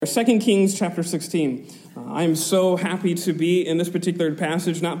2 Kings chapter 16. I am so happy to be in this particular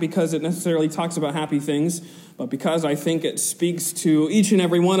passage, not because it necessarily talks about happy things, but because I think it speaks to each and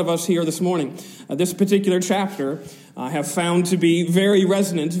every one of us here this morning. This particular chapter I have found to be very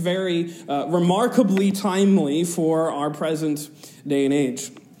resonant, very remarkably timely for our present day and age.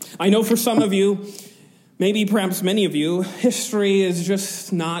 I know for some of you, maybe perhaps many of you, history is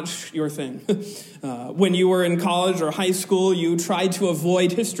just not your thing. When you were in college or high school, you tried to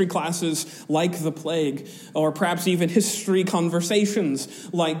avoid history classes like the plague, or perhaps even history conversations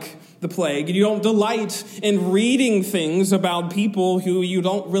like the plague. You don't delight in reading things about people who you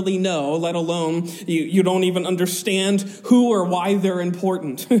don't really know, let alone you don't even understand who or why they're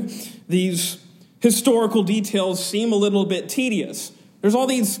important. These historical details seem a little bit tedious. There's all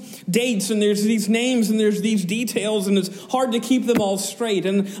these dates and there's these names and there's these details, and it's hard to keep them all straight.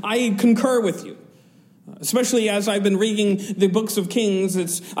 And I concur with you. Especially as I've been reading the books of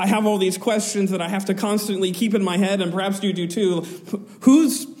Kings, I have all these questions that I have to constantly keep in my head, and perhaps you do too.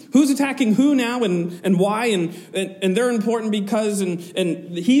 Who's attacking who now and why? And they're important because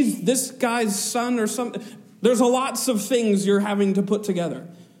and he's this guy's son or something. There's lots of things you're having to put together.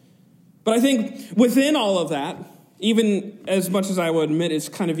 But I think within all of that, even as much as I would admit it's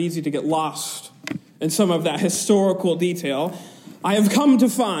kind of easy to get lost in some of that historical detail, I have come to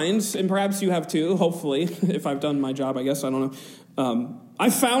find, and perhaps you have too, hopefully, if I've done my job, I guess, I don't know. I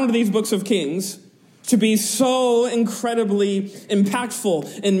found these books of Kings to be so incredibly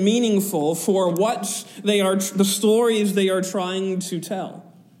impactful and meaningful for what the stories they are trying to tell.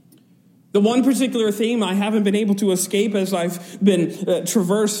 The one particular theme I haven't been able to escape as I've been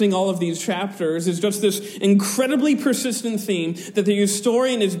traversing all of these chapters is just this incredibly persistent theme that the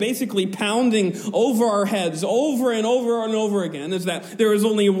historian is basically pounding over our heads over and over and over again, is that there is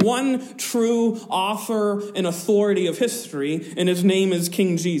only one true author and authority of history, and his name is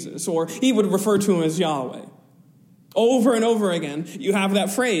King Jesus, or he would refer to him as Yahweh. Over and over again, you have that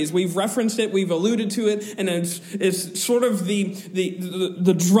phrase. We've referenced it, we've alluded to it, and it's sort of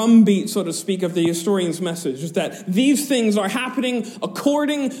the drumbeat, so to speak, of the historian's message, is that these things are happening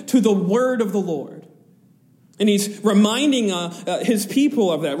according to the word of the Lord. And he's reminding his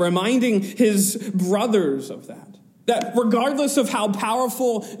people of that, reminding his brothers of that. That regardless of how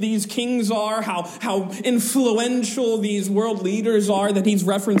powerful these kings are, how influential these world leaders are that he's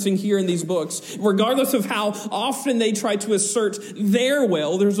referencing here in these books, regardless of how often they try to assert their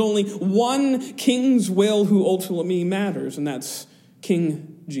will, there's only one king's will who ultimately matters, and that's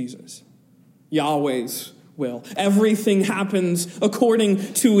King Jesus, Yahweh's will. Everything happens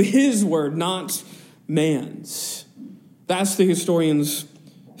according to his word, not man's. That's the historian's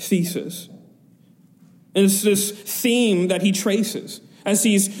thesis. And it's this theme that he traces as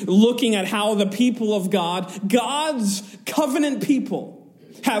he's looking at how the people of God, God's covenant people,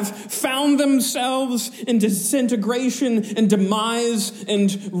 have found themselves in disintegration and demise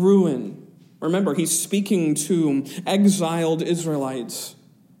and ruin. Remember, he's speaking to exiled Israelites,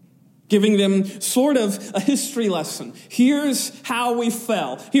 giving them sort of a history lesson. Here's how we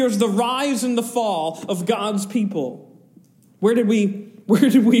fell. Here's the rise and the fall of God's people. Where did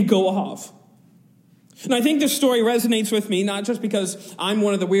we go off? And I think this story resonates with me, not just because I'm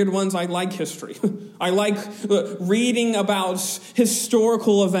one of the weird ones. I like history. I like reading about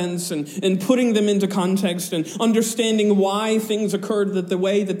historical events and putting them into context and understanding why things occurred the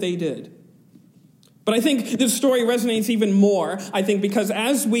way that they did. But I think this story resonates even more, I think, because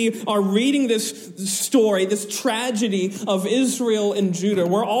as we are reading this story, this tragedy of Israel and Judah,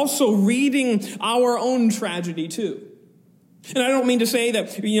 we're also reading our own tragedy too. And I don't mean to say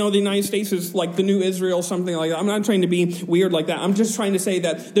that, the United States is like the new Israel, something like that. I'm not trying to be weird like that. I'm just trying to say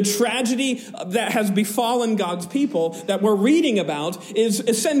that the tragedy that has befallen God's people that we're reading about is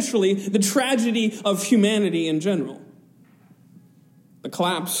essentially the tragedy of humanity in general. The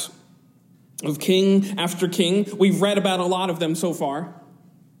collapse of king after king. We've read about a lot of them so far.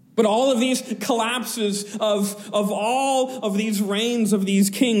 But all of these collapses of all of these reigns of these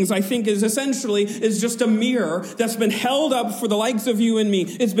kings, I think is just a mirror that's been held up for the likes of you and me.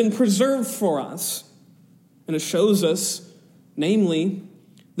 It's been preserved for us. And it shows us, namely,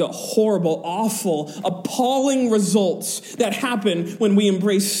 the horrible, awful, appalling results that happen when we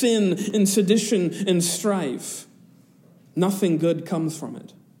embrace sin and sedition and strife. Nothing good comes from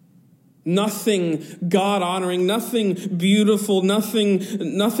it. Nothing God-honoring, nothing beautiful,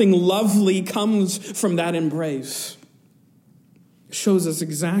 nothing lovely comes from that embrace. It shows us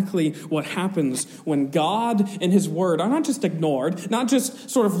exactly what happens when God and his word are not just ignored, not just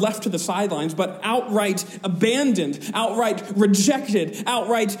sort of left to the sidelines, but outright abandoned, outright rejected,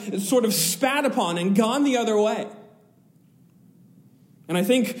 outright sort of spat upon and gone the other way. And I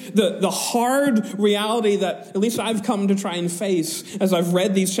think the hard reality that at least I've come to try and face as I've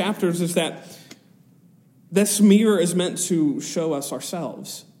read these chapters is that this mirror is meant to show us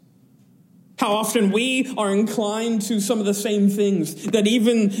ourselves. How often we are inclined to some of the same things that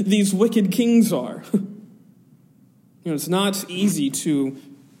even these wicked kings are. It's not easy to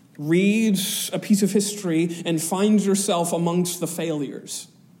read a piece of history and find yourself amongst the failures.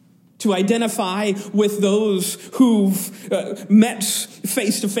 To identify with those who've met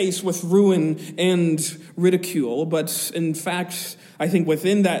face to face with ruin and ridicule. But in fact, I think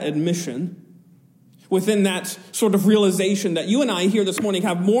within that admission, within that sort of realization that you and I here this morning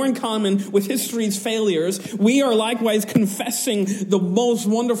have more in common with history's failures, we are likewise confessing the most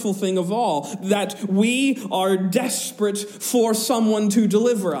wonderful thing of all, that we are desperate for someone to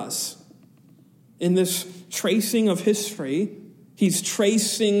deliver us. In this tracing of history, he's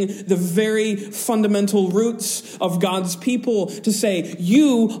tracing the very fundamental roots of God's people to say,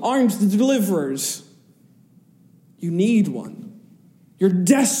 you aren't the deliverers. You need one. You're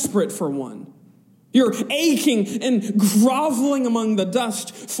desperate for one. You're aching and groveling among the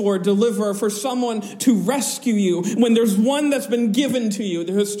dust for a deliverer, for someone to rescue you. When there's one that's been given to you,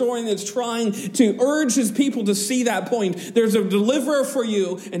 the historian is trying to urge his people to see that point. There's a deliverer for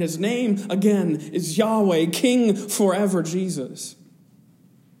you, and his name, again, is Yahweh, King forever, Jesus.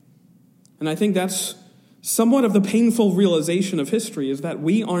 And I think that's somewhat of the painful realization of history, is that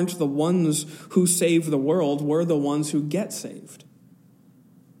we aren't the ones who save the world. We're the ones who get saved.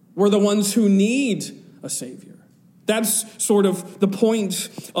 We're the ones who need a Savior. That's sort of the point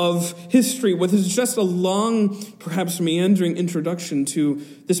of history, with just a long, perhaps meandering introduction to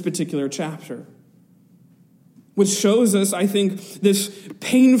this particular chapter, which shows us, I think, this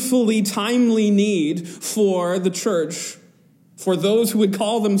painfully timely need for the church, for those who would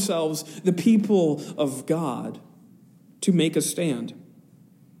call themselves the people of God, to make a stand.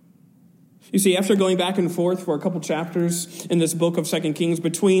 You see, after going back and forth for a couple chapters in this book of 2 Kings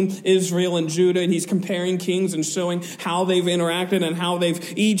between Israel and Judah, and he's comparing kings and showing how they've interacted and how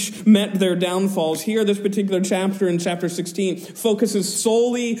they've each met their downfalls. Here, this particular chapter in chapter 16 focuses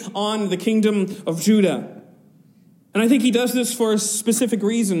solely on the kingdom of Judah. And I think he does this for a specific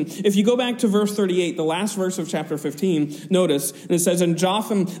reason. If you go back to verse 38, the last verse of chapter 15, notice, and it says, and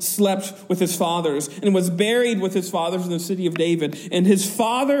Jotham slept with his fathers and was buried with his fathers in the city of David. And his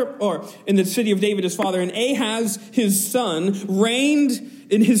father, or in the city of David, his father, and Ahaz, his son, reigned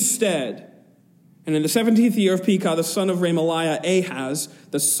in his stead. And in the 17th year of Pekah, the son of Remaliah, Ahaz,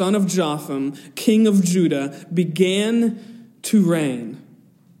 the son of Jotham, king of Judah, began to reign.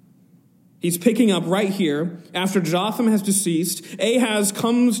 He's picking up right here. After Jotham has deceased, Ahaz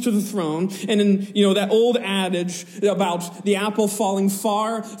comes to the throne. And in, that old adage about the apple falling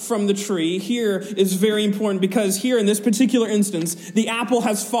far from the tree here is very important, because here in this particular instance, the apple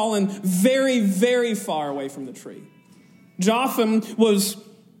has fallen very, very far away from the tree. Jotham was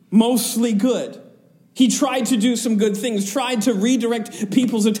mostly good. He tried to do some good things, tried to redirect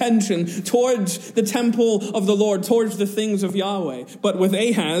people's attention towards the temple of the Lord, towards the things of Yahweh. But with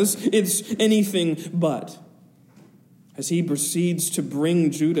Ahaz, it's anything but. As he proceeds to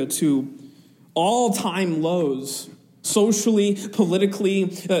bring Judah to all-time lows, socially,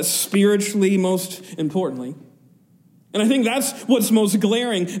 politically, spiritually, most importantly. And I think that's what's most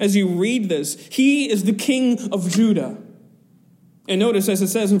glaring as you read this. He is the king of Judah. And notice, as it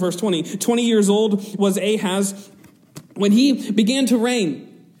says in verse 20, 20 years old was Ahaz when he began to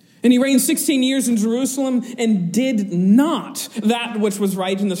reign. And he reigned 16 years in Jerusalem and did not that which was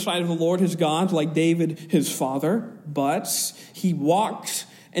right in the sight of the Lord his God, like David his father, but he walked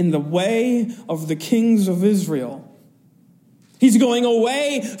in the way of the kings of Israel. He's going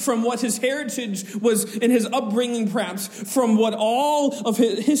away from what his heritage was in his upbringing, perhaps, from what all of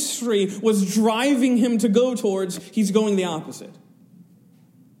his history was driving him to go towards. He's going the opposite.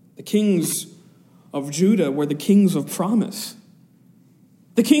 The kings of Judah were the kings of promise.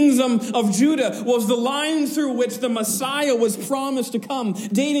 The kingdom of Judah was the line through which the Messiah was promised to come,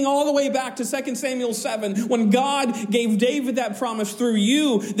 dating all the way back to 2 Samuel 7, when God gave David that promise, through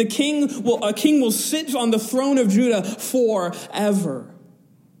you, a king will sit on the throne of Judah forever.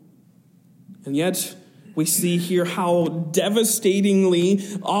 And yet, we see here how devastatingly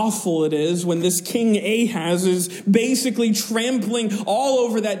awful it is when this King Ahaz is basically trampling all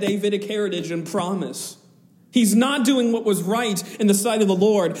over that Davidic heritage and promise. He's not doing what was right in the sight of the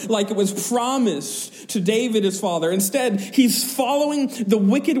Lord, like it was promised to David, his father. Instead, he's following the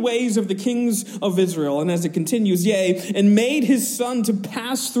wicked ways of the kings of Israel. And as it continues, yea, and made his son to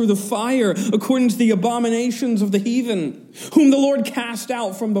pass through the fire according to the abominations of the heathen, whom the Lord cast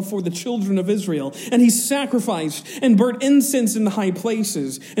out from before the children of Israel. And he sacrificed and burnt incense in the high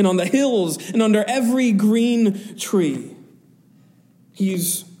places and on the hills and under every green tree.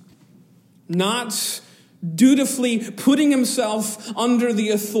 He's not dutifully putting himself under the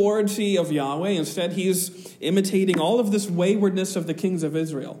authority of Yahweh. Instead, he is imitating all of this waywardness of the kings of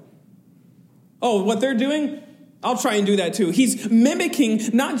Israel. Oh, what they're doing? I'll try and do that too. He's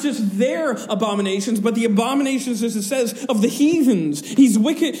mimicking not just their abominations, but the abominations, as it says, of the heathens. He's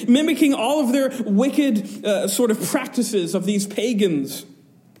mimicking all of their wicked sort of practices of these pagans.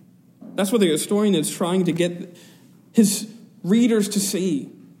 That's what the historian is trying to get his readers to see.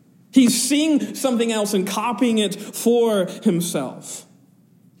 He's seeing something else and copying it for himself.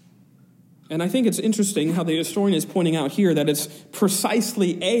 And I think it's interesting how the historian is pointing out here that it's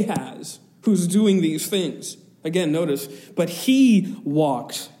precisely Ahaz who's doing these things. Again, notice, but he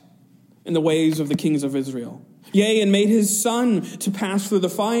walked in the ways of the kings of Israel. Yea, and made his son to pass through the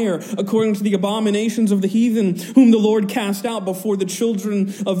fire according to the abominations of the heathen, whom the Lord cast out before the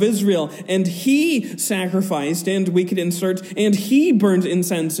children of Israel. And he sacrificed, and we could insert, and he burned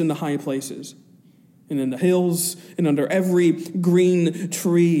incense in the high places, and in the hills, and under every green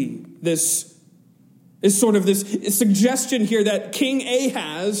tree. This is sort of this suggestion here that King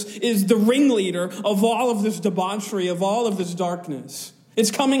Ahaz is the ringleader of all of this debauchery, of all of this darkness. It's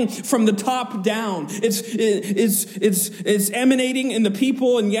coming from the top down. It's emanating in the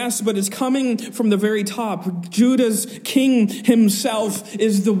people, and yes, but it's coming from the very top. Judah's king himself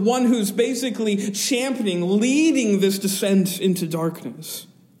is the one who's basically championing, leading this descent into darkness.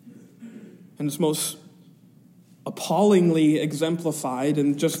 And it's most appallingly exemplified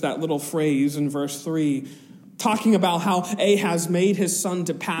in just that little phrase in verse 3, talking about how Ahaz made his son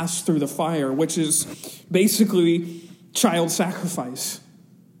to pass through the fire, which is basically child sacrifice.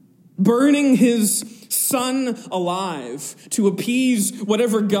 Burning his son alive to appease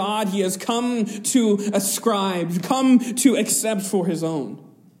whatever God he has come to ascribe, come to accept for his own.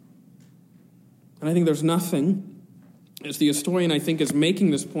 And I think there's nothing, as the historian I think is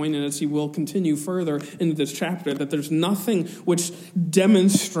making this point, and as he will continue further into this chapter, that there's nothing which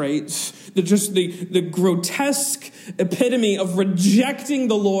demonstrates the grotesque epitome of rejecting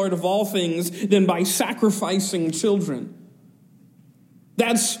the Lord of all things than by sacrificing children.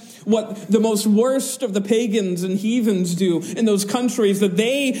 That's what the most worst of the pagans and heathens do in those countries that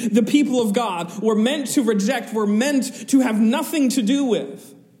they, the people of God, were meant to reject, were meant to have nothing to do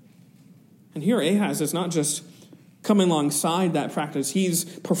with. And here Ahaz is not just coming alongside that practice, he's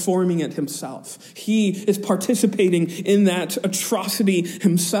performing it himself. He is participating in that atrocity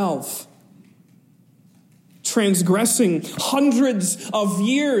himself, transgressing hundreds of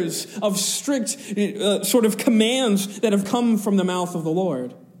years of strict sort of commands that have come from the mouth of the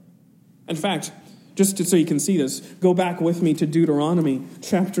Lord. In fact, just so you can see this, go back with me to Deuteronomy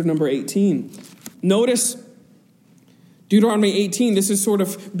chapter number 18. Notice Deuteronomy 18, this is sort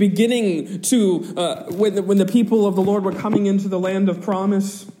of beginning to, when the people of the Lord were coming into the land of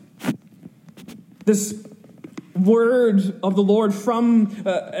promise, this word of the Lord from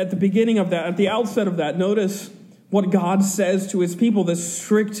at the beginning of that, at the outset of that, notice what God says to his people, this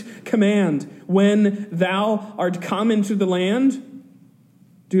strict command. When thou art come into the land,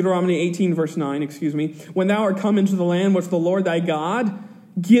 Deuteronomy 18 verse 9, when thou art come into the land which the Lord thy God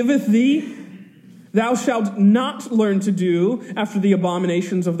giveth thee, thou shalt not learn to do after the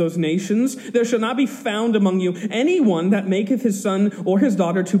abominations of those nations. There shall not be found among you anyone that maketh his son or his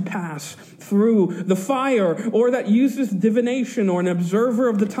daughter to pass through the fire, or that useth divination, or an observer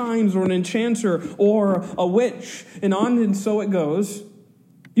of the times, or an enchanter, or a witch. And on and so it goes.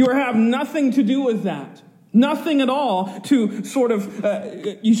 You have nothing to do with that. Nothing at all to sort of,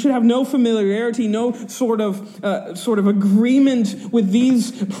 you should have no familiarity, no sort of agreement with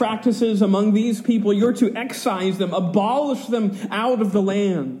these practices among these people. You're to excise them, abolish them out of the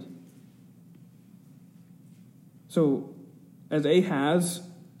land. So, as Ahaz,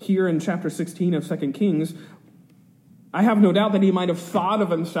 here in chapter 16 of 2 Kings, I have no doubt that he might have thought of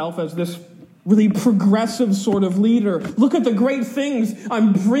himself as this really progressive sort of leader. Look at the great things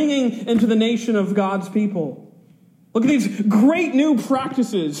I'm bringing into the nation of God's people. Look at these great new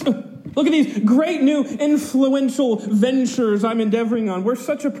practices. Look at these great new influential ventures I'm endeavoring on. We're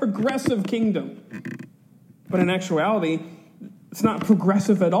such a progressive kingdom. But in actuality, It's not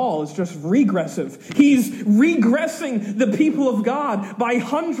progressive at all. It's just regressive. He's regressing the people of God by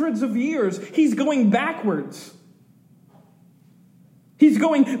hundreds of years. He's going backwards. He's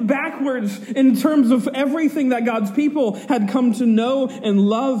going backwards in terms of everything that God's people had come to know and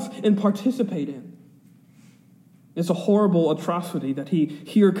love and participate in. It's a horrible atrocity that he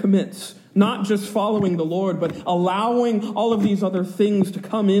here commits. Not just following the Lord, but allowing all of these other things to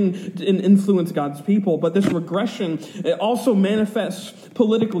come in and influence God's people. But this regression, it also manifests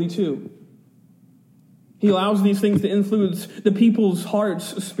politically too. He allows these things to influence the people's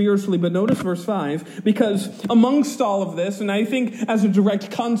hearts spiritually. But notice verse 5, because amongst all of this, and I think as a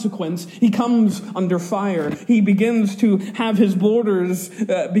direct consequence, he comes under fire. He begins to have his borders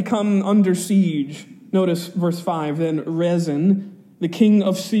become under siege. Notice verse 5, then Rezin, the king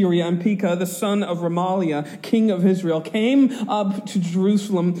of Syria, and Pekah, the son of Remaliah, king of Israel, came up to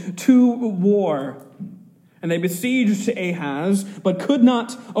Jerusalem to war. And they besieged Ahaz, but could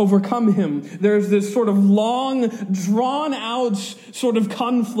not overcome him. There's this sort of long, drawn-out sort of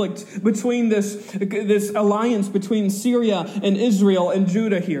conflict between this alliance between Syria and Israel and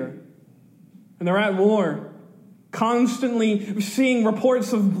Judah here. And they're at war. Constantly seeing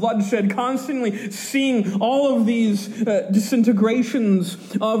reports of bloodshed, constantly seeing all of these disintegrations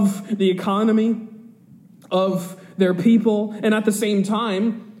of the economy, of their people. And at the same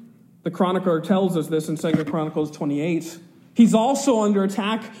time, the chronicler tells us this in 2 Chronicles 28, he's also under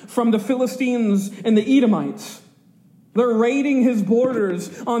attack from the Philistines and the Edomites. They're raiding his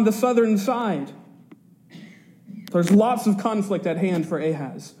borders on the southern side. There's lots of conflict at hand for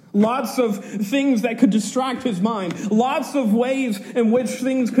Ahaz. Lots of things that could distract his mind. Lots of ways in which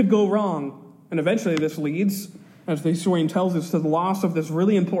things could go wrong. And eventually this leads, as the historian tells us, to the loss of this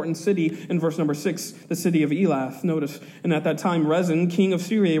really important city in verse number 6, the city of Elath. Notice, and at that time Rezin, king of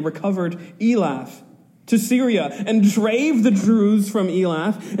Syria, recovered Elath to Syria and drave the Druze from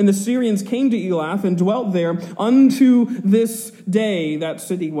Elath. And the Syrians came to Elath and dwelt there unto this day. That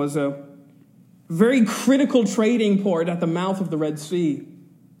city was a very critical trading port at the mouth of the Red Sea.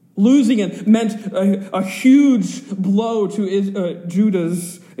 Losing it meant a huge blow to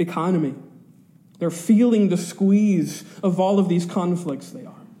Judah's economy. They're feeling the squeeze of all of these conflicts they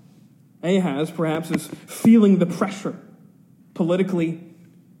are. Ahaz, perhaps, is feeling the pressure politically,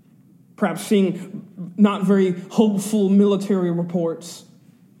 perhaps seeing not very hopeful military reports.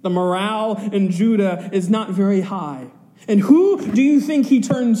 The morale in Judah is not very high. And who do you think he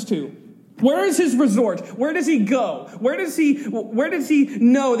turns to? Where is his resort? Where does he go? Where does he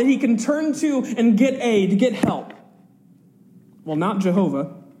know that he can turn to and get aid, get help? Well, not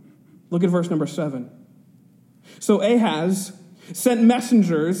Jehovah. Look at verse number 7. So Ahaz sent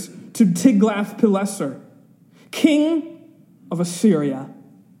messengers to Tiglath-Pileser, king of Assyria.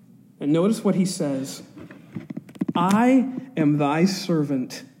 And notice what he says. I am thy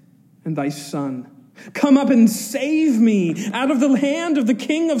servant and thy son. Come up and save me out of the hand of the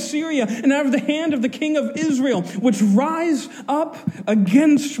king of Syria and out of the hand of the king of Israel, which rise up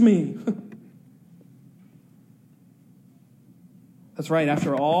against me. That's right.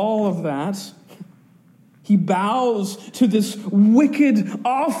 After all of that, he bows to this wicked,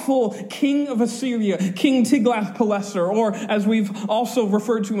 awful king of Assyria, King Tiglath-Pileser, or as we've also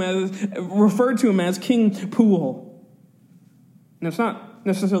referred to him as King Pul. And it's not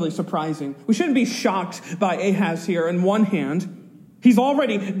necessarily surprising. We shouldn't be shocked by Ahaz here. On one hand, he's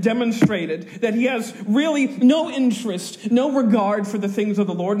already demonstrated that he has really no interest, no regard for the things of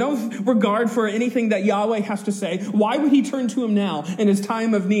the Lord, no regard for anything that Yahweh has to say. Why would he turn to him now in his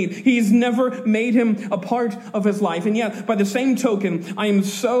time of need? He's never made him a part of his life. And yet, by the same token, I am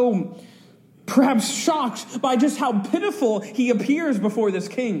so perhaps shocked by just how pitiful he appears before this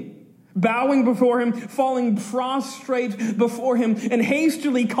king. Bowing before him, falling prostrate before him, and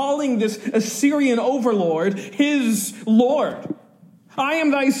hastily calling this Assyrian overlord his Lord. I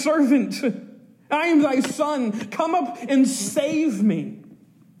am thy servant. I am thy son. Come up and save me.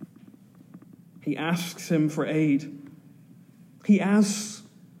 He asks him for aid. He asks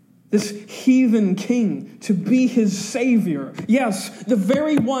this heathen king to be his savior. Yes, the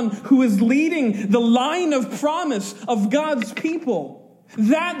very one who is leading the line of promise of God's people.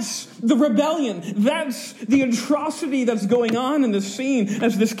 That's the rebellion. That's the atrocity that's going on in this scene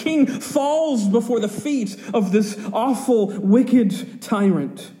as this king falls before the feet of this awful, wicked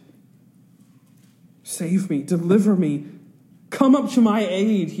tyrant. Save me, deliver me, come up to my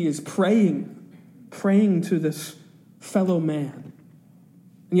aid, he is praying to this fellow man.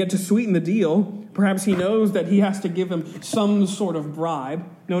 And yet to sweeten the deal, perhaps he knows that he has to give him some sort of bribe.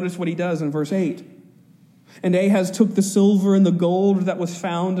 Notice what he does in verse 8. And Ahaz took the silver and the gold that was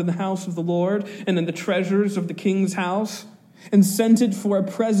found in the house of the Lord and in the treasures of the king's house and sent it for a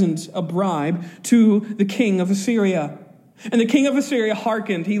present, a bribe, to the king of Assyria. And the king of Assyria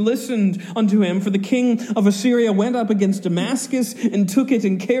hearkened. He listened unto him, for the king of Assyria went up against Damascus and took it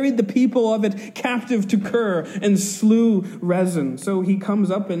and carried the people of it captive to Kir and slew Rezin. So he comes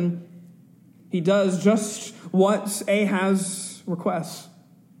up and he does just what Ahaz requests.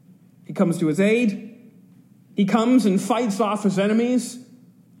 He comes to his aid. He comes and fights off his enemies.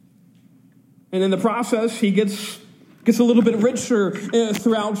 And in the process, he gets a little bit richer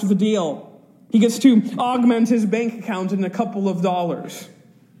throughout the deal. He gets to augment his bank account in a couple of dollars.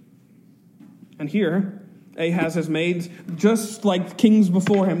 And here, Ahaz has made, just like kings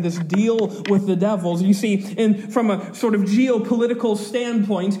before him, this deal with the devils. You see, from a sort of geopolitical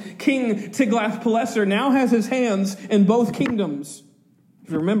standpoint, King Tiglath-Pileser now has his hands in both kingdoms.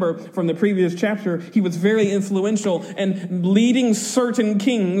 If you remember from the previous chapter, he was very influential in leading certain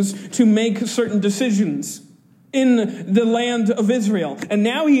kings to make certain decisions in the land of Israel. And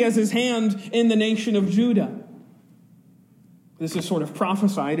now he has his hand in the nation of Judah. This is sort of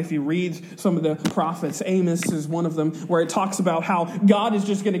prophesied if you read some of the prophets. Amos is one of them, where it talks about how God is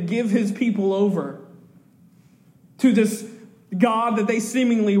just going to give his people over to this God that they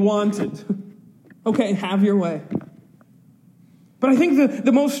seemingly wanted. Okay, have your way. But I think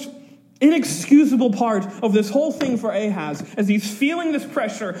the most inexcusable part of this whole thing for Ahaz, as he's feeling this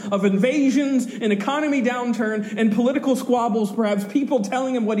pressure of invasions, an economy downturn, and political squabbles, perhaps people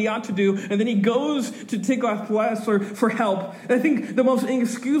telling him what he ought to do, and then he goes to Tiglath-Pileser for help. I think the most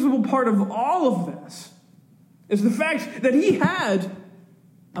inexcusable part of all of this is the fact that he had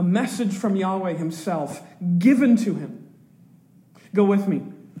a message from Yahweh himself given to him. Go with me.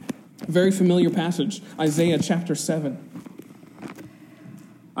 Very familiar passage, Isaiah chapter 7.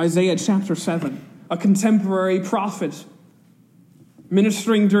 Isaiah chapter 7, a contemporary prophet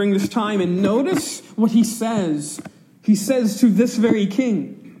ministering during this time. And notice what he says. He says to this very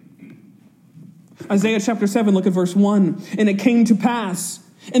king. Isaiah chapter 7, look at verse 1. And it came to pass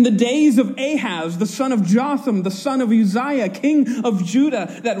in the days of Ahaz, the son of Jotham, the son of Uzziah, king of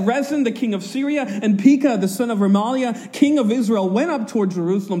Judah, that Rezin, the king of Syria, and Pekah, the son of Remaliah, king of Israel, went up toward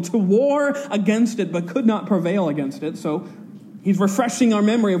Jerusalem to war against it, but could not prevail against it. So he's refreshing our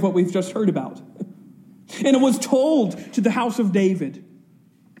memory of what we've just heard about. And it was told to the house of David,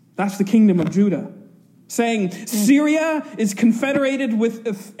 that's the kingdom of Judah, saying, Syria is confederated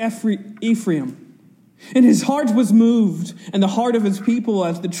with Ephraim. And his heart was moved, and the heart of his people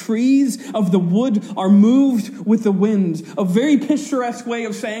as the trees of the wood are moved with the wind. A very picturesque way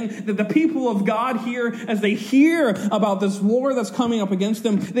of saying that the people of God here, as they hear about this war that's coming up against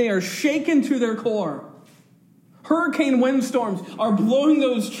them, they are shaken to their core. Hurricane windstorms are blowing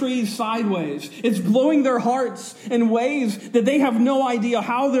those trees sideways. It's blowing their hearts in ways that they have no idea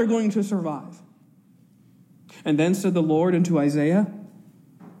how they're going to survive. And then said the Lord unto Isaiah,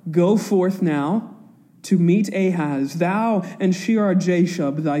 Go forth now to meet Ahaz, thou and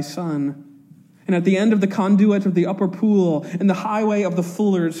Shear-Jashub thy son, and at the end of the conduit of the upper pool, in the highway of the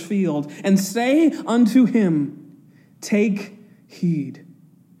fuller's field, and say unto him, Take heed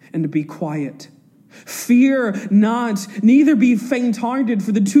and be quiet. Fear not, neither be faint-hearted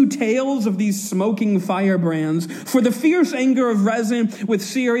for the two tails of these smoking firebrands, for the fierce anger of Rezin with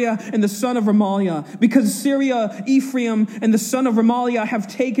Syria and the son of Remaliah, because Syria, Ephraim, and the son of Remaliah have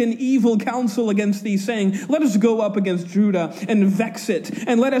taken evil counsel against thee, saying, Let us go up against Judah and vex it,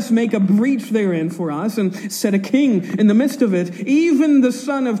 and let us make a breach therein for us, and set a king in the midst of it, even the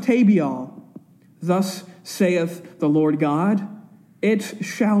son of Tabeal. Thus saith the Lord God, It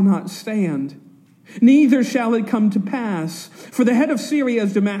shall not stand, neither shall it come to pass. For the head of Syria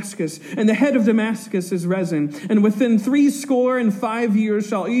is Damascus, and the head of Damascus is Rezin. And within 65 years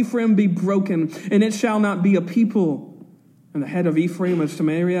shall Ephraim be broken, and it shall not be a people. And the head of Ephraim is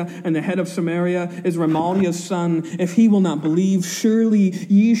Samaria, and the head of Samaria is Remaliah's son. If he will not believe, surely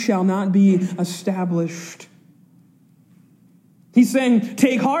ye shall not be established. He's saying,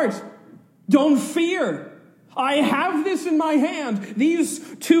 take heart. Don't fear. I have this in my hand.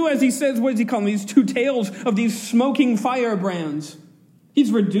 These two, as he says, what does he call them? These two tails of these smoking firebrands. He's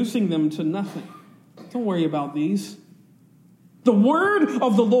reducing them to nothing. Don't worry about these. The word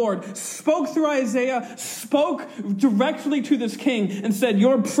of the Lord spoke through Isaiah, spoke directly to this king and said,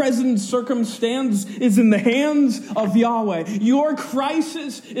 your present circumstance is in the hands of Yahweh. Your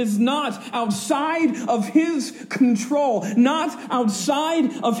crisis is not outside of his control, not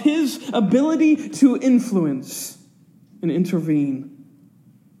outside of his ability to influence and intervene.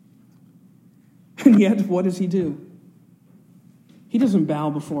 And yet, what does he do? He doesn't bow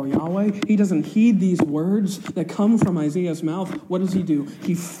before Yahweh. He doesn't heed these words that come from Isaiah's mouth. What does he do?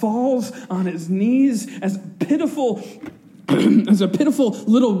 He falls on his knees as pitiful as a pitiful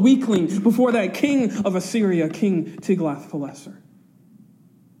little weakling before that king of Assyria, King Tiglath-Pileser.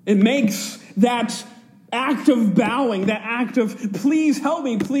 It makes that act of bowing, that act of please help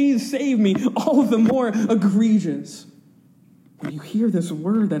me, please save me, all the more egregious. When you hear this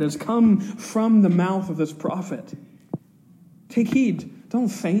word that has come from the mouth of this prophet, take heed, don't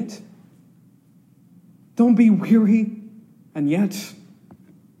faint, don't be weary, and yet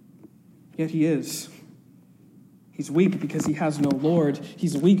he is. He's weak because he has no Lord.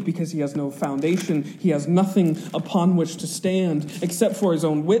 He's weak because he has no foundation. He has nothing upon which to stand except for his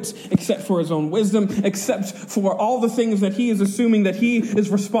own wit, except for his own wisdom, except for all the things that he is assuming that he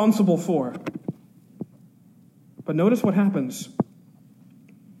is responsible for. But notice what happens.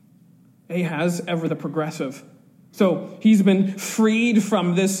 Ahaz, ever the progressive. So he's been freed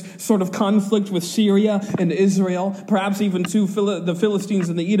from this sort of conflict with Syria and Israel, perhaps even to the Philistines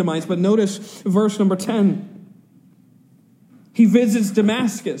and the Edomites. But notice verse number 10. He visits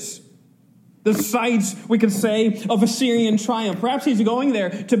Damascus, the site, we could say, of Assyrian triumph. Perhaps he's going there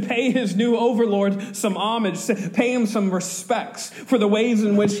to pay his new overlord some homage, pay him some respects for the ways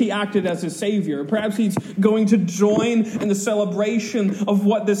in which he acted as his savior. Perhaps he's going to join in the celebration of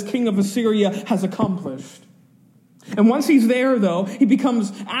what this king of Assyria has accomplished. And once he's there, though, he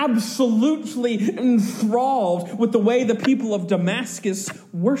becomes absolutely enthralled with the way the people of Damascus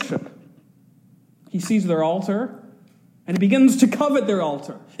worship. He sees their altar, and he begins to covet their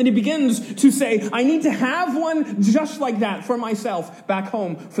altar. And he begins to say, I need to have one just like that for myself back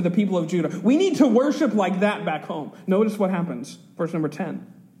home for the people of Judah. We need to worship like that back home. Notice what happens. Verse number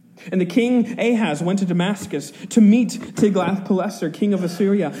 10. And the king Ahaz went to Damascus to meet Tiglath-Pileser, king of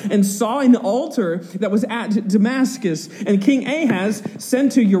Assyria, and saw an altar that was at Damascus. And King Ahaz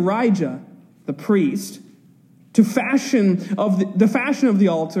sent to Urijah, the priest, to fashion the fashion of the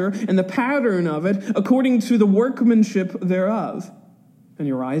altar and the pattern of it according to the workmanship thereof. And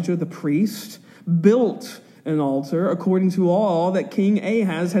Urijah the priest built an altar according to all that King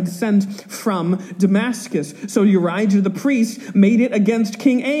Ahaz had sent from Damascus. So Urijah the priest made it against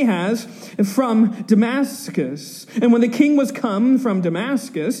King Ahaz from Damascus. And when the king was come from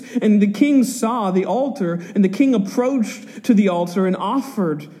Damascus, and the king saw the altar, and the king approached to the altar and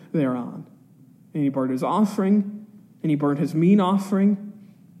offered thereon. And he burned his offering, and he burnt his meat offering,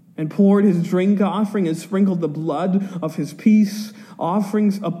 and poured his drink offering, and sprinkled the blood of his peace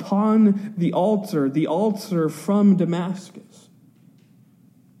offerings upon the altar from Damascus.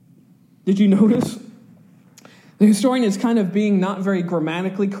 Did you notice? The historian is kind of being not very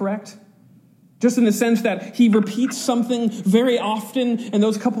grammatically correct, just in the sense that he repeats something very often in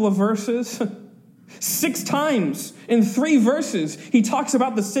those couple of verses. 6 times in 3 verses, he talks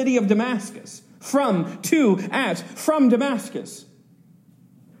about the city of Damascus. From Damascus.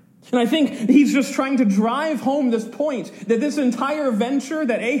 And I think he's just trying to drive home this point that this entire venture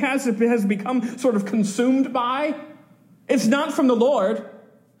that Ahaz has become sort of consumed by, it's not from the Lord.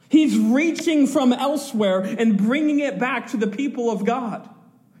 He's reaching from elsewhere and bringing it back to the people of God.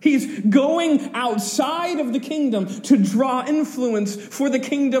 He's going outside of the kingdom to draw influence for the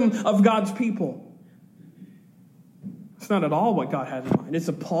kingdom of God's people. It's not at all what God had in mind. It's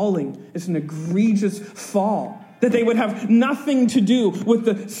appalling. It's an egregious fall. That they would have nothing to do with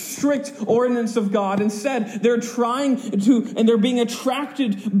the strict ordinance of God. Instead, they're trying to, and they're being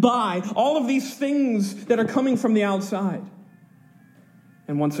attracted by all of these things that are coming from the outside.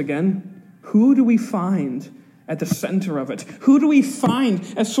 And once again, who do we find at the center of it? Who do we find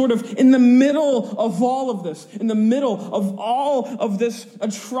as sort of in the middle of all of this, in the middle of all of this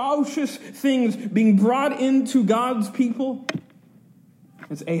atrocious things being brought into God's people?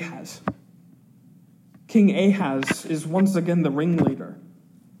 It's Ahaz. King Ahaz is once again the ringleader,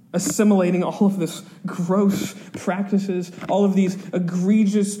 assimilating all of this gross practices, all of these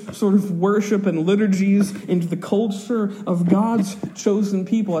egregious sort of worship and liturgies into the culture of God's chosen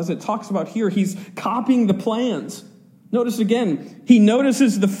people. As it talks about here, he's copying the plans. Notice again, he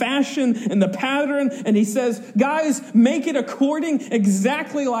notices the fashion and the pattern, and he says, guys, make it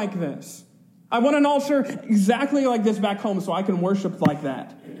exactly like this. I want an altar exactly like this back home so I can worship like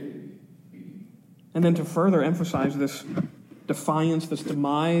that. And then to further emphasize this defiance, this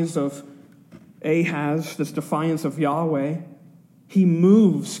demise of Ahaz, this defiance of Yahweh, he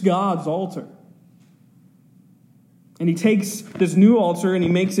moves God's altar. And he takes this new altar and he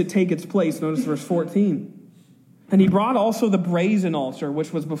makes it take its place. Notice verse 14. And he brought also the brazen altar,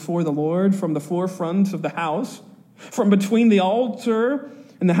 which was before the Lord, from the forefront of the house, from between the altar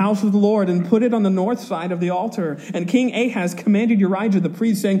in the house of the Lord and put it on the north side of the altar. And King Ahaz commanded Urijah the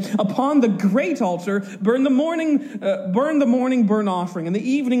priest, saying, upon the great altar burn the morning burnt offering and the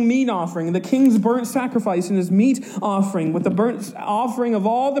evening meat offering and the king's burnt sacrifice and his meat offering with the burnt offering of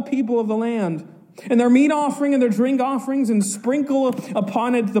all the people of the land, and their meat offering and their drink offerings, and sprinkle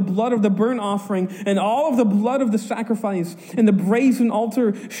upon it the blood of the burnt offering and all of the blood of the sacrifice. And the brazen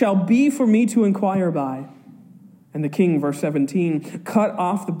altar shall be for me to inquire by. And the king, verse 17, cut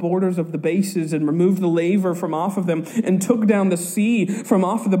off the borders of the bases and removed the laver from off of them, and took down the sea from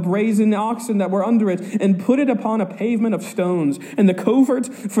off of the brazen oxen that were under it, and put it upon a pavement of stones. And the covert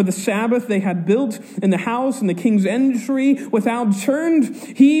for the Sabbath they had built in the house, and the king's entry without turned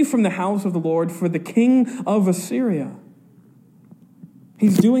he from the house of the Lord for the king of Assyria.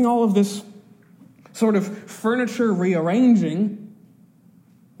 He's doing all of this sort of furniture rearranging,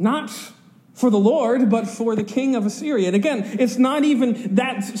 not for the Lord, but for the king of Assyria. And again, it's not even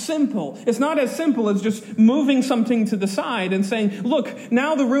that simple. It's not as simple as just moving something to the side and saying, look,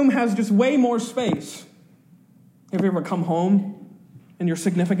 now the room has just way more space. Have you ever come home and your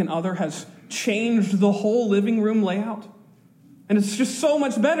significant other has changed the whole living room layout? And it's just so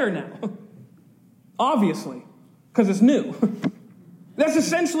much better now. Obviously, because it's new. That's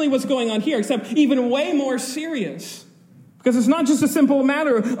essentially what's going on here, except even way more serious. Because it's not just a simple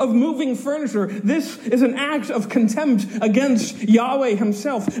matter of moving furniture. This is an act of contempt against Yahweh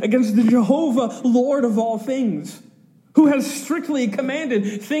himself, against the Jehovah, Lord of all things, who has strictly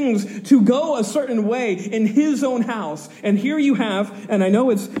commanded things to go a certain way in his own house. And here you have, and I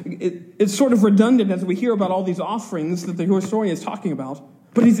know it's sort of redundant as we hear about all these offerings that the historian is talking about,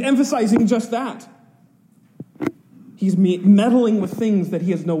 but he's emphasizing just that. He's meddling with things that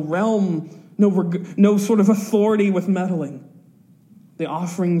he has no realm, no sort of authority with meddling. The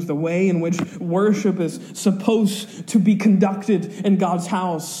offerings, the way in which worship is supposed to be conducted in God's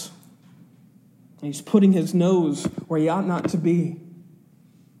house. And he's putting his nose where he ought not to be.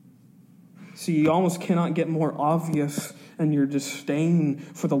 See, you almost cannot get more obvious in your disdain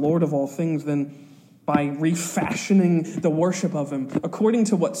for the Lord of all things than by refashioning the worship of him according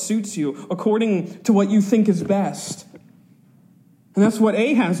to what suits you, according to what you think is best. And that's what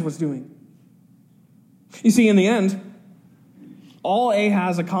Ahaz was doing. You see, in the end, all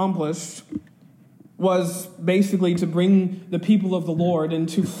Ahaz accomplished was basically to bring the people of the Lord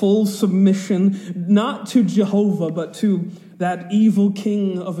into full submission, not to Jehovah, but to that evil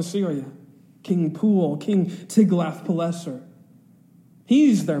king of Assyria, King Pul, King Tiglath-Pileser.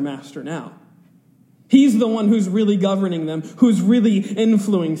 He's their master now. He's the one who's really governing them, who's really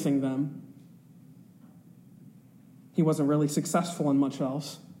influencing them. He wasn't really successful in much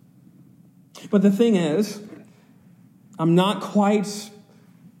else. But the thing is, I'm not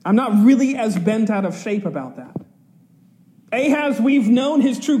really as bent out of shape about that. Ahaz, we've known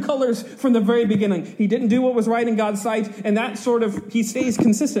his true colors from the very beginning. He didn't do what was right in God's sight, and that he stays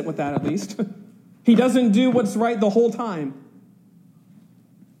consistent with that at least. He doesn't do what's right the whole time.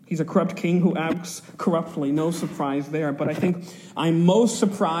 He's a corrupt king who acts corruptly. No surprise there. But I think I'm most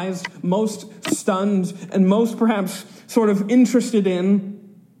surprised, most stunned, and most perhaps sort of interested in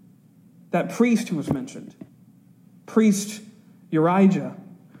that priest who was mentioned. Priest Urijah.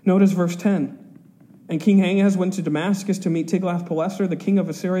 Notice verse 10. And King Ahaz went to Damascus to meet Tiglath-Pileser, the king of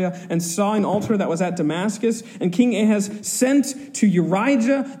Assyria, and saw an altar that was at Damascus. And King Ahaz sent to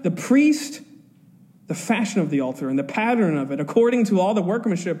Urijah the priest the fashion of the altar and the pattern of it, according to all the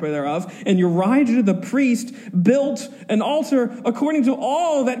workmanship thereof. And Urijah the priest built an altar according to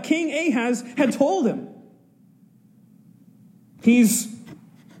all that King Ahaz had told him. He's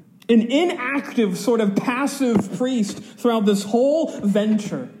an inactive, sort of passive priest throughout this whole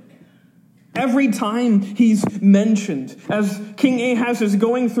venture. Every time he's mentioned, as King Ahaz is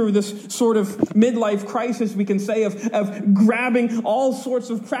going through this sort of midlife crisis, we can say, of grabbing all sorts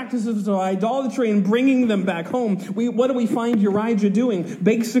of practices of idolatry and bringing them back home, what do we find Urijah doing?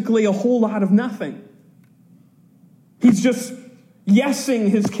 Basically a whole lot of nothing. He's just yesing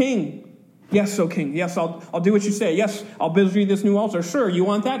his king. Yes, O king. Yes, I'll do what you say. Yes, I'll build you this new altar. Sure, you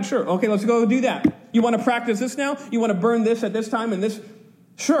want that? Sure. Okay, let's go do that. You want to practice this now? You want to burn this at this time and this?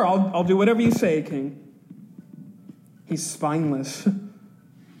 Sure, I'll do whatever you say, king. He's spineless.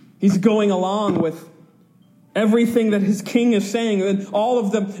 He's going along with everything that his king is saying and all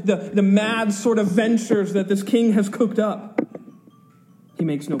of the mad sort of ventures that this king has cooked up. He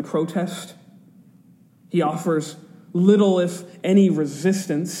makes no protest. He offers little, if any,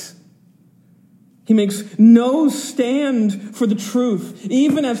 resistance. He makes no stand for the truth,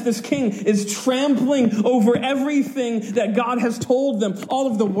 even as this king is trampling over everything that God has told them, all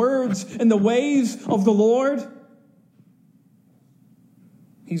of the words and the ways of the Lord.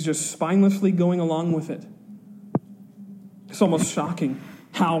 He's just spinelessly going along with it. It's almost shocking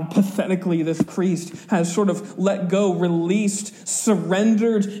how pathetically this priest has sort of let go, released,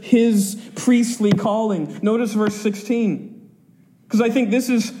 surrendered his priestly calling. Notice verse 16, because I think this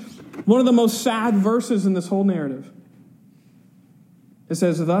is one of the most sad verses in this whole narrative. It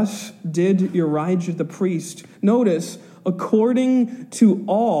says, "Thus did Urijah the priest," notice, "according to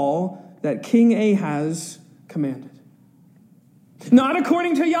all that King Ahaz commanded." Not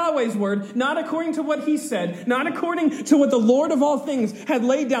according to Yahweh's word, not according to what he said, not according to what the Lord of all things had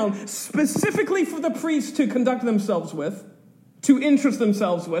laid down specifically for the priests to conduct themselves with, to interest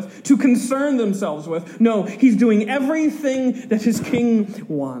themselves with, to concern themselves with. No, he's doing everything that his king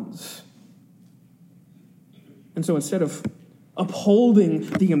wants. And so instead of upholding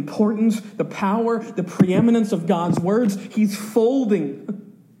the importance, the power, the preeminence of God's words, he's folding.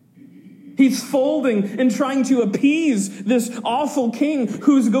 He's folding and trying to appease this awful king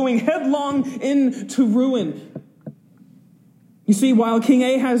who's going headlong into ruin. You see, while King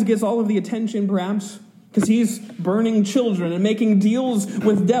Ahaz gets all of the attention, perhaps, because he's burning children and making deals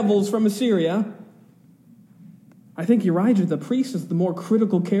with devils from Assyria, I think Urijah the priest is the more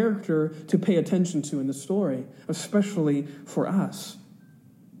critical character to pay attention to in the story, especially for us.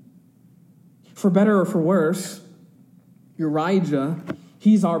 For better or for worse, Urijah,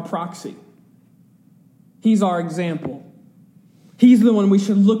 he's our proxy. He's our example. He's the one we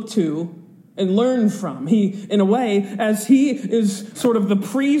should look to and learn from. He, in a way, as he is sort of the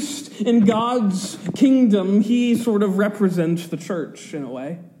priest in God's kingdom, he sort of represents the church in a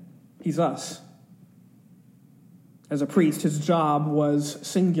way. He's us. As a priest, his job was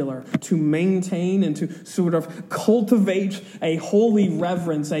singular, to maintain and to sort of cultivate a holy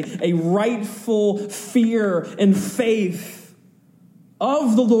reverence, a rightful fear and faith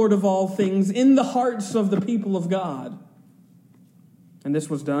of the Lord of all things in the hearts of the people of God. And this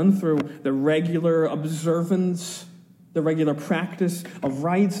was done through the regular observance, the regular practice of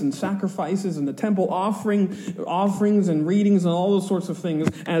rites and sacrifices and the temple offerings and readings and all those sorts of things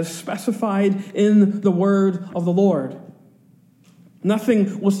as specified in the word of the Lord.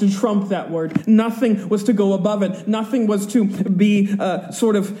 Nothing was to trump that word. Nothing was to go above it. Nothing was to be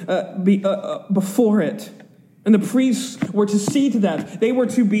before it. And the priests were to see to that. They were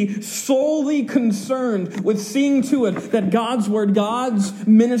to be solely concerned with seeing to it that God's word, God's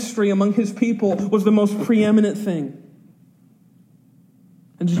ministry among his people was the most preeminent thing.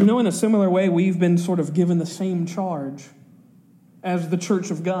 And did you know, in a similar way, we've been sort of given the same charge as the church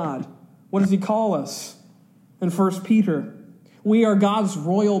of God. What does he call us? In 1 Peter, we are God's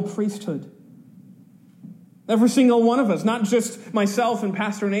royal priesthood. Every single one of us, not just myself and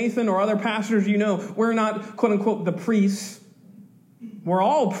Pastor Nathan or other pastors, you know, we're not, quote unquote, the priests. We're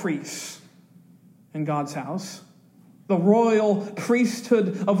all priests in God's house. The royal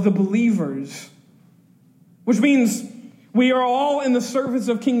priesthood of the believers. Which means we are all in the service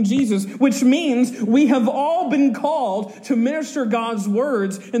of King Jesus, which means we have all been called to minister God's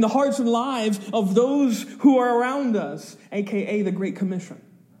words in the hearts and lives of those who are around us, aka the Great Commission.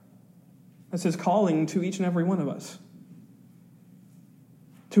 That's his calling to each and every one of us.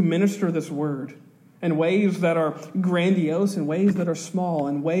 To minister this word in ways that are grandiose, in ways that are small,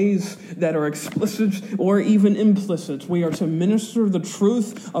 in ways that are explicit or even implicit. We are to minister the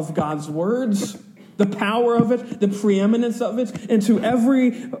truth of God's words, the power of it, the preeminence of it, into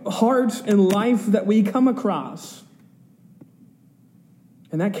every heart and life that we come across.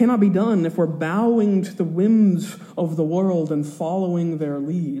 And that cannot be done if we're bowing to the whims of the world and following their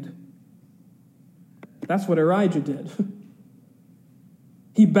lead. That's what Urijah did.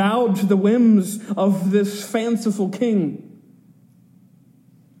 He bowed to the whims of this fanciful king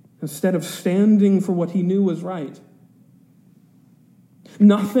instead of standing for what he knew was right.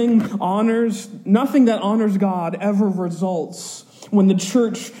 Nothing that honors God ever results when the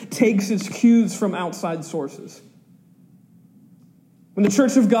church takes its cues from outside sources. When the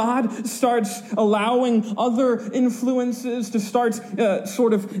church of God starts allowing other influences to start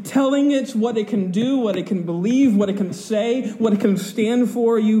sort of telling it what it can do, what it can believe, what it can say, what it can stand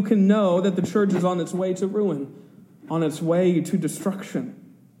for, you can know that the church is on its way to ruin, on its way to destruction.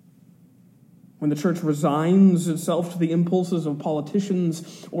 When the church resigns itself to the impulses of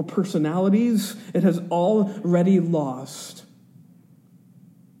politicians or personalities, it has already lost.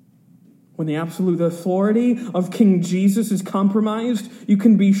 When the absolute authority of King Jesus is compromised, you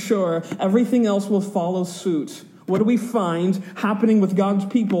can be sure everything else will follow suit. What do we find happening with God's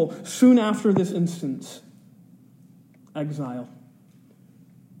people soon after this instance? Exile.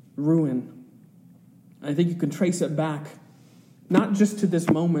 Ruin. I think you can trace it back, not just to this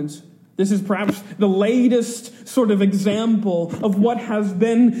moment This is perhaps the latest sort of example of what has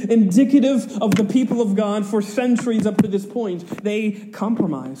been indicative of the people of God for centuries up to this point. They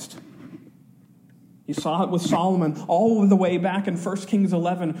compromised. You saw it with Solomon all the way back in 1 Kings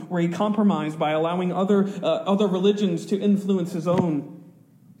 11, where he compromised by allowing other religions to influence his own.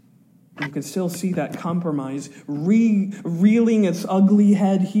 You can still see that compromise reeling its ugly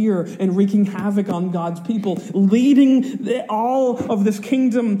head here and wreaking havoc on God's people, leading all of this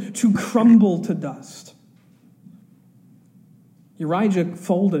kingdom to crumble to dust. Urijah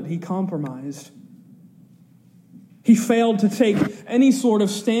folded. He compromised. He failed to take any sort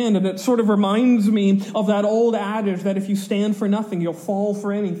of stand, and it sort of reminds me of that old adage that if you stand for nothing, you'll fall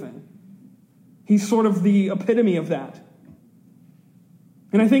for anything. He's sort of the epitome of that.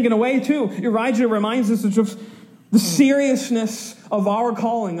 And I think in a way, too, Urijah reminds us of just the seriousness of our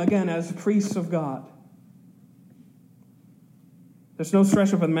calling, again, as priests of God. There's no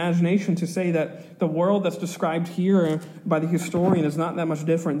stretch of imagination to say that the world that's described here by the historian is not that much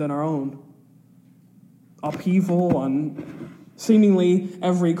different than our own. Upheaval on seemingly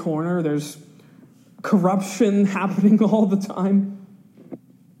every corner. There's corruption happening all the time.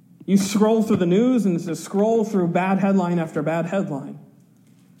 You scroll through the news and just scroll through bad headline after bad headline.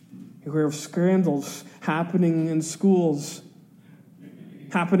 You hear of scandals happening in schools,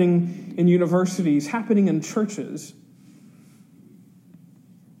 happening in universities, happening in churches.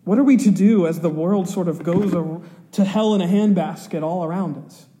 What are we to do as the world sort of goes to hell in a handbasket all around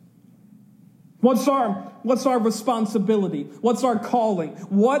us? What's our responsibility? What's our calling?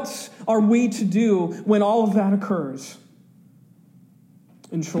 What are we to do when all of that occurs?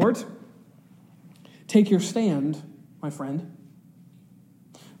 In short, take your stand, my friend.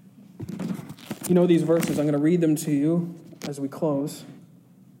 You know these verses. I'm going to read them to you as we close.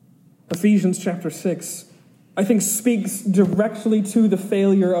 Ephesians chapter 6, I think, speaks directly to the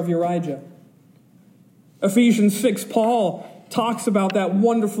failure of Urijah. Ephesians 6, Paul talks about that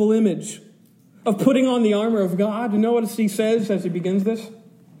wonderful image of putting on the armor of God. You know what he says as he begins this?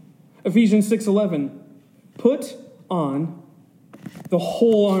 Ephesians 6:11. Put on the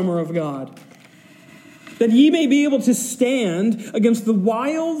whole armor of God, that ye may be able to stand against the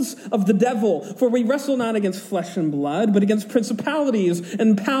wiles of the devil. For we wrestle not against flesh and blood, but against principalities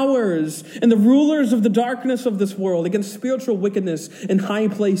and powers and the rulers of the darkness of this world, against spiritual wickedness in high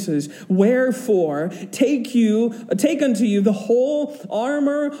places. Wherefore, take unto you the whole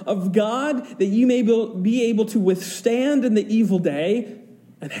armor of God, that ye may be able to withstand in the evil day,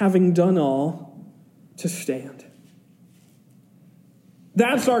 and having done all, to stand.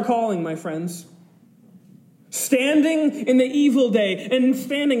 That's our calling, my friends. Standing in the evil day, and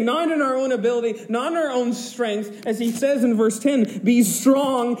standing not in our own ability, not in our own strength, as he says in verse 10, be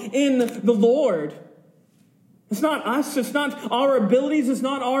strong in the Lord. It's not us, it's not our abilities, it's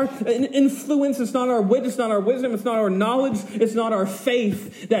not our influence, it's not our wit, it's not our wisdom, it's not our knowledge, it's not our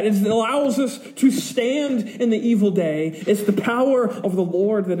faith that allows us to stand in the evil day. It's the power of the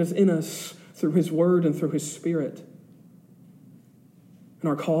Lord that is in us through his word and through his Spirit. And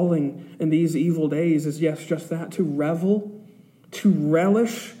our calling in these evil days is, yes, just that, to revel, to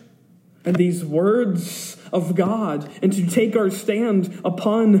relish in these words of God, and to take our stand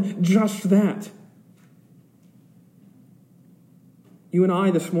upon just that. You and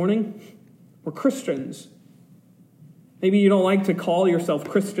I this morning, we're Christians. Maybe you don't like to call yourself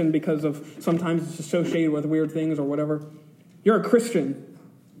Christian because of sometimes it's associated with weird things or whatever. You're a Christian.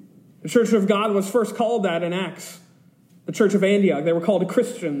 The Church of God was first called that in Acts. The Church of Antioch, they were called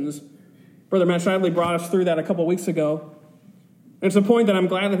Christians. Brother Matt Shively brought us through that a couple weeks ago. And it's a point that I'm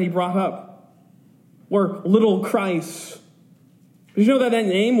glad that he brought up. We're little Christ. Did you know that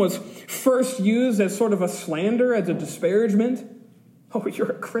name was first used as sort of a slander, as a disparagement? Oh,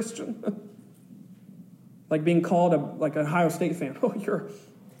 you're a Christian. Like being called like an Ohio State fan. Oh,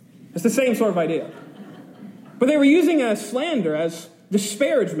 it's the same sort of idea. But they were using it as slander, as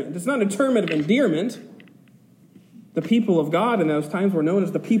disparagement. It's not a term of endearment. The people of God in those times were known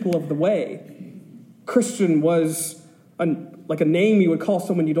as the people of the way. Christian was like a name you would call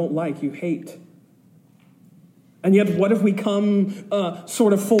someone you don't like, you hate. And yet, what if we come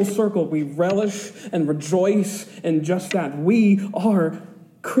sort of full circle? We relish and rejoice in just that. We are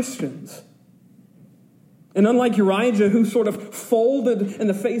Christians. And unlike Urijah, who sort of folded in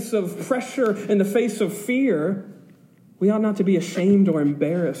the face of pressure, in the face of fear, we ought not to be ashamed or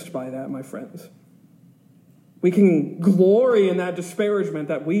embarrassed by that, my friends. We can glory in that disparagement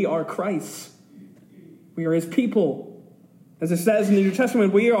that we are Christ. We are his people. As it says in the New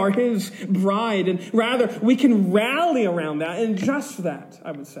Testament, we are his bride. And rather, we can rally around that, and just that,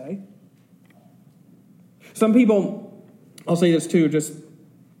 I would say. Some people, I'll say this too, just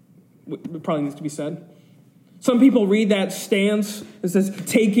It probably needs to be said. Some people read that stance, it says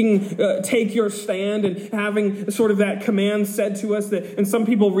take your stand, and having sort of that command said to us, and some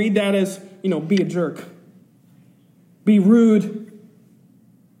people read that as, be a jerk. Be rude.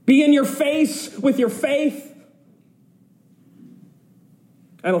 Be in your face with your faith.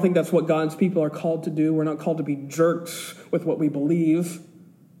 I don't think that's what God's people are called to do. We're not called to be jerks with what we believe.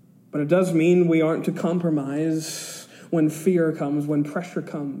 But it does mean we aren't to compromise when fear comes, when pressure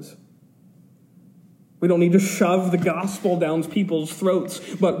comes. We don't need to shove the gospel down people's throats,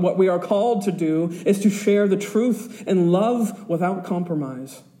 but what we are called to do is to share the truth and love without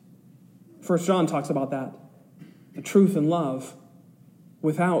compromise. 1 John talks about that. The truth and love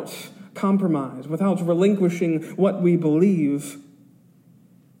without compromise, without relinquishing what we believe.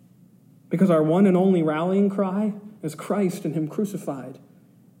 Because our one and only rallying cry is Christ and Him crucified.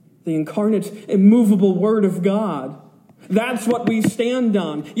 The incarnate, immovable Word of God. That's what we stand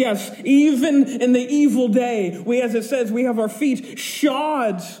on. Yes, even in the evil day, as it says, we have our feet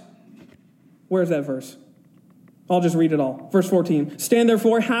shod. Where's that verse? I'll just read it all. Verse 14. Stand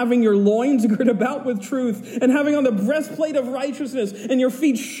therefore, having your loins girt about with truth, and having on the breastplate of righteousness, and your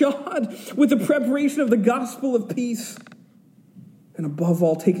feet shod with the preparation of the gospel of peace. And above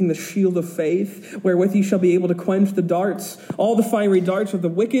all, taking the shield of faith, wherewith ye shall be able to quench the darts, all the fiery darts of the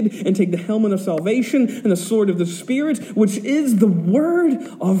wicked, and take the helmet of salvation and the sword of the Spirit, which is the word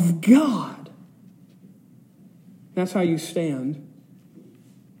of God. That's how you stand.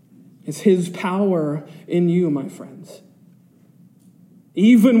 It's His power in you, my friends.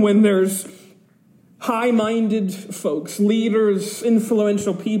 Even when there's high-minded folks, leaders,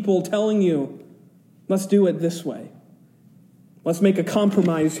 influential people telling you, let's do it this way. Let's make a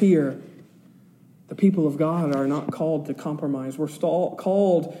compromise here. The people of God are not called to compromise. We're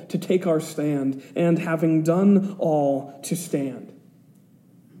called to take our stand, and having done all, to stand.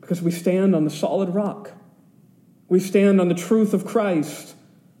 Because we stand on the solid rock. We stand on the truth of Christ,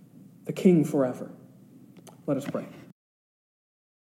 the King forever. Let us pray.